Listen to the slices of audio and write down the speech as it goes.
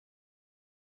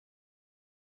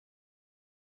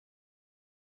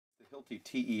Hilti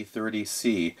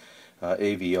TE30C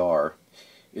AVR.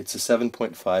 It's a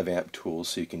 7.5 amp tool,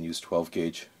 so you can use 12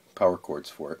 gauge power cords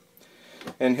for it.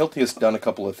 And Hilti has done a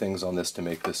couple of things on this to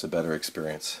make this a better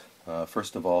experience.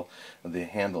 First of all, the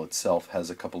handle itself has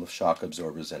a couple of shock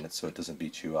absorbers in it so it doesn't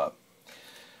beat you up.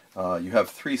 You have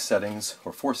 3 settings,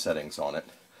 or 4 settings on it.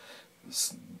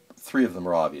 3 of them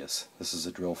are obvious. This is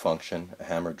a drill function, a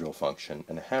hammer drill function,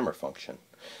 and a hammer function.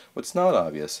 What's not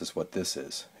obvious is what this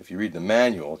is. If you read the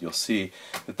manual, you'll see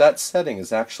that that setting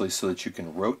is actually so that you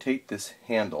can rotate this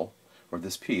handle, or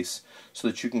this piece, so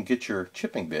that you can get your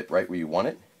chipping bit right where you want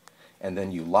it, and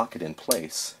then you lock it in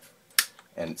place,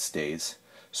 and it stays,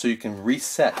 so you can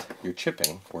reset your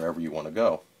chipping wherever you want to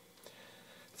go.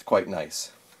 It's quite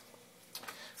nice.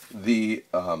 The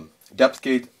depth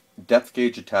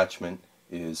gauge attachment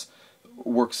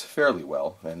works fairly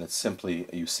well, and it's simply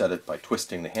you set it by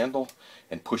twisting the handle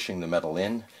and pushing the metal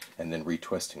in and then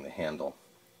retwisting the handle.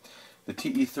 The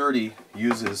TE30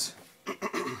 uses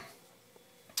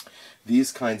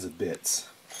these kinds of bits,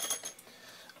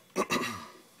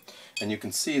 and you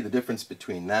can see the difference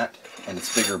between that and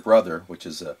its bigger brother, which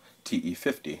is a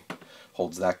TE50,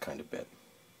 holds that kind of bit.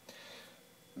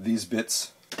 These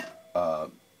bits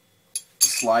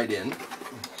slide in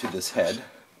to this head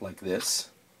like this,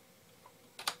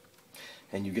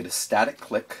 and you get a static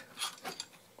click.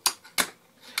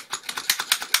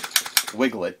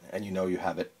 Wiggle it, and you know you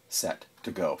have it set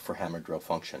to go for hammer drill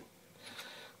function.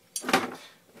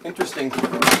 An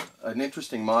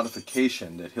interesting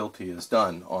modification that Hilti has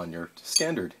done on your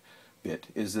standard bit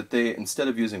is that they, instead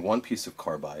of using 1 piece of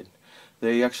carbide,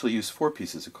 they actually use 4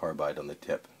 pieces of carbide on the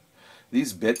tip.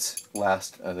 These bits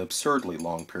last an absurdly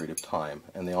long period of time,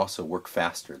 and they also work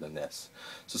faster than this.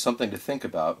 So something to think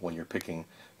about when you're picking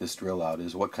this drill out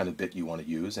is what kind of bit you want to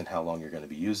use and how long you're going to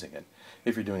be using it.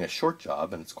 If you're doing a short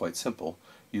job, and it's quite simple,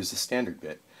 use the standard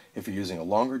bit. If you're using a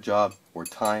longer job where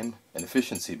time and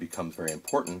efficiency becomes very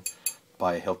important,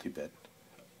 buy a Hilti bit.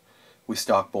 We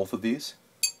stock both of these.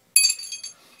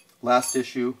 Last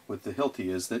issue with the Hilti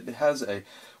is that it has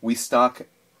we stock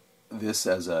this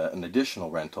as an additional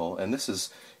rental, and this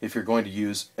is if you're going to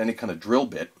use any kind of drill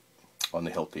bit on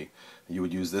the Hilti, you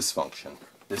would use this function.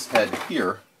 This head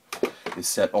here is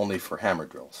set only for hammer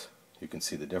drills. You can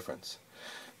see the difference.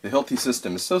 The Hilti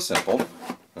system is so simple,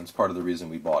 and it's part of the reason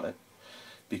we bought it,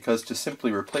 because to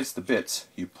simply replace the bits,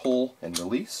 you pull and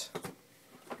release,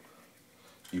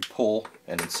 you pull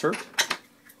and insert,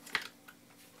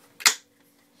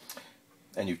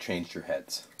 and you've changed your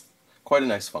heads. Quite a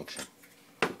nice function.